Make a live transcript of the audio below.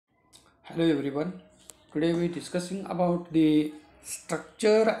Hello everyone. Today we are discussing about the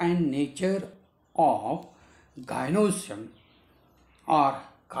structure and nature of gynoecium or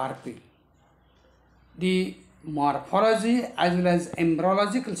carpel. The morphology as well as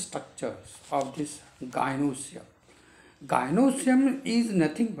embryological structures of this gynoecium. Gynoecium is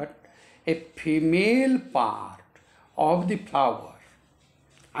nothing but a female part of the flower,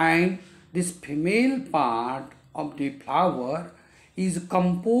 and this female part of the flower is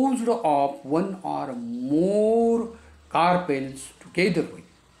composed of one or more carpels together with.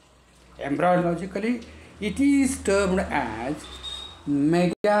 Embryologically, it is termed as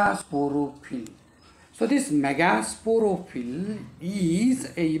megasporophyll. So this megasporophyll is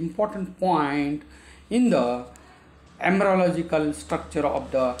an important point in the embryological structure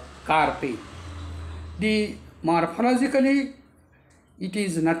of the carpel. The morphologically, it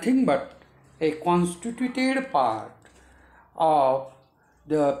is nothing but a constituted part of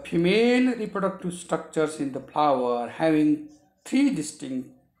the female reproductive structures in the flower, having three distinct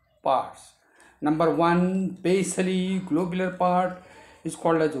parts. Number one, basally globular part is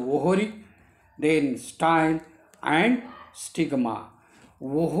called as ovary, then style and stigma.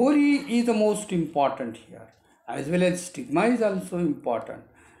 Ovary is the most important here, as well as stigma is also important.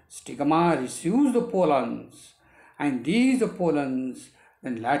 Stigma receives the pollens, and these pollens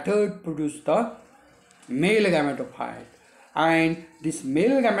then later produce the male gametophyte, and this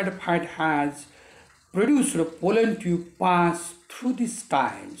male gametophyte has produced a pollen tube pass through the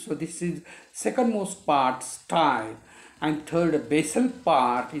style. So this is second most part, style, and third basal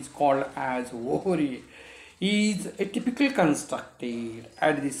part is called as ovary, is a typical constructed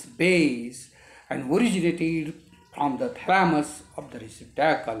at this base and originated from the thalamus of the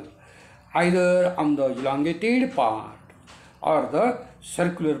receptacle, either on the elongated part or the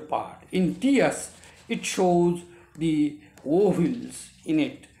circular part. In TS, it shows the ovules in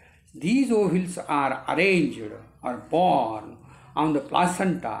it. These ovules are arranged or born on the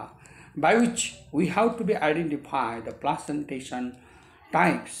placenta, by which we have to be identify the placentation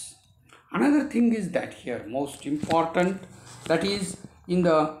types. Another thing is that here most important, that is in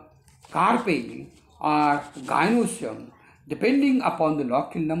the carpel or gynoecium, depending upon the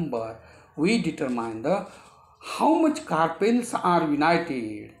local number, we determine the how much carpels are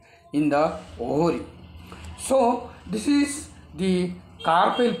united in the ovary. So this is the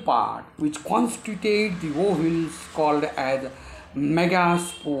carpel part which constitute the ovules called as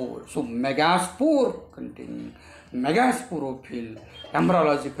megaspore. So megaspore containing megasporophyll,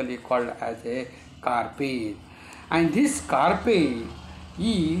 embryologically called as a carpel, and this carpel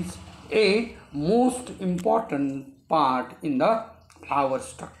is a most important part in the flower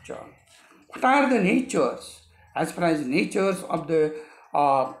structure. What are the natures? As far as natures of the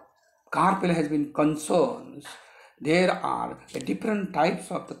carpel has been concerned, there are different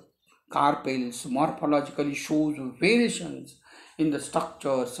types of the carpels. Morphologically shows variations in the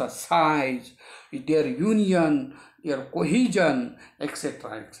structures, size, their union, their cohesion,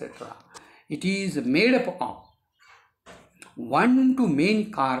 etc., etc. It is made up of one to many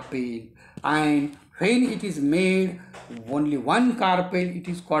carpel, and when it is made only one carpel, it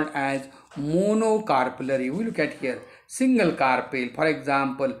is called as monocarpellary. We look at here single carpel. For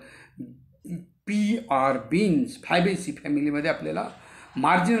example, pea or beans, Fabaceae family मध्ये आपल्याला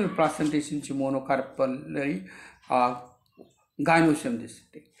marginal placentation ची monocarpellary gynoecium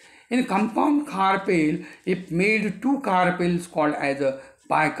दिसते. In compound carpel, if made two carpels called as a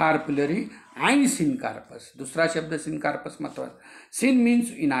bicarpellary and syncarpous. दूसरा शब्द syncarpous महत्वाचा. Syn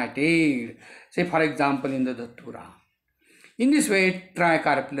means united. Say for example in the datura. In this way,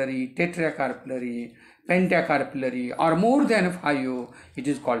 tricarpellary, tetracarpellary, pentacarpellary, or more than 5, it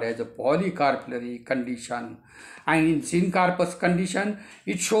is called as a polycarpellary condition. And in syncarpous condition,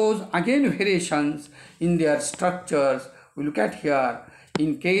 it shows again variations in their structures. We look at here,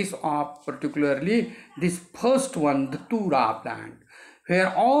 in case of particularly this first one, the datura plant,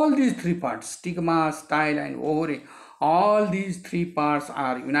 where all these three parts, stigma, style and ovary, all these three parts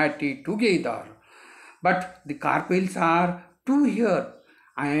are united together. But the carpels are two here,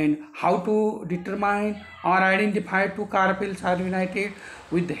 and how to determine or identify two carpels are united?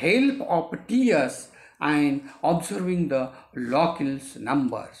 With the help of TS and observing the locals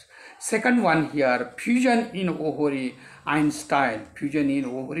numbers. Second one here, fusion in ovary and style, fusion in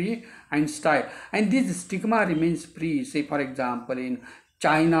ovary and style, and this stigma remains free. Say for example in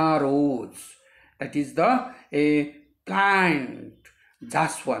China rose, that is the a plant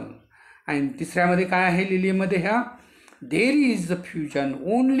jaswan. And तिसऱ्यामध्ये काय आहे लिलीमध्ये ह्या, there is the fusion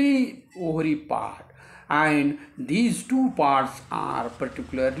only ovary part, and these two parts are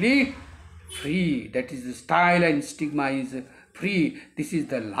particularly free, that is the style and stigma is free. This is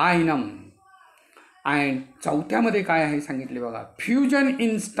the linum. And चौथ्यामध्ये काय आहे सांगितले बघा, fusion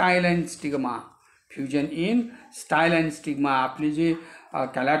in style and stigma. Fusion in style and stigma. आपली जे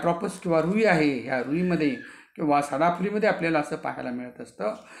कॅलाट्रॉपस किंवा रुई आहे, ह्या रुईमध्ये किंवा सदाफुलीमध्ये आपल्याला असं पाहायला मिळत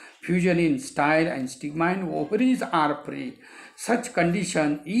असतं. Fusion in style and stigma and ओव्हरीज are free. Such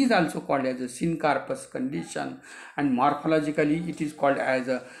condition is also called as a syncarpous condition, and morphologically it is called as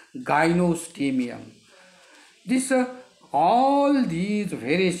a gynoecium. All these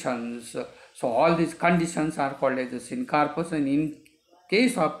variations, so all these conditions are called as a syncarpous, and in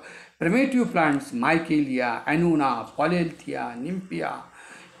case of primitive plants, Michaelia, Annona, Polyalthia, Nymphia,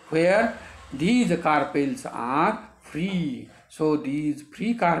 where these carpels are free. So these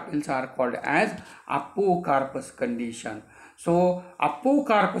free carpels are called as apocarpous condition. So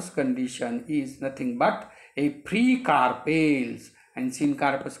apocarpous condition is nothing but a free carpels, and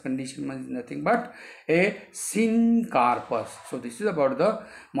syncarpous condition is nothing but a syncarpous. So this is about the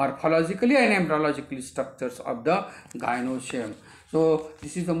morphologically and embryologically structures of the gynoecium. So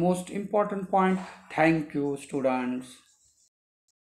this is the most important point. Thank you, students.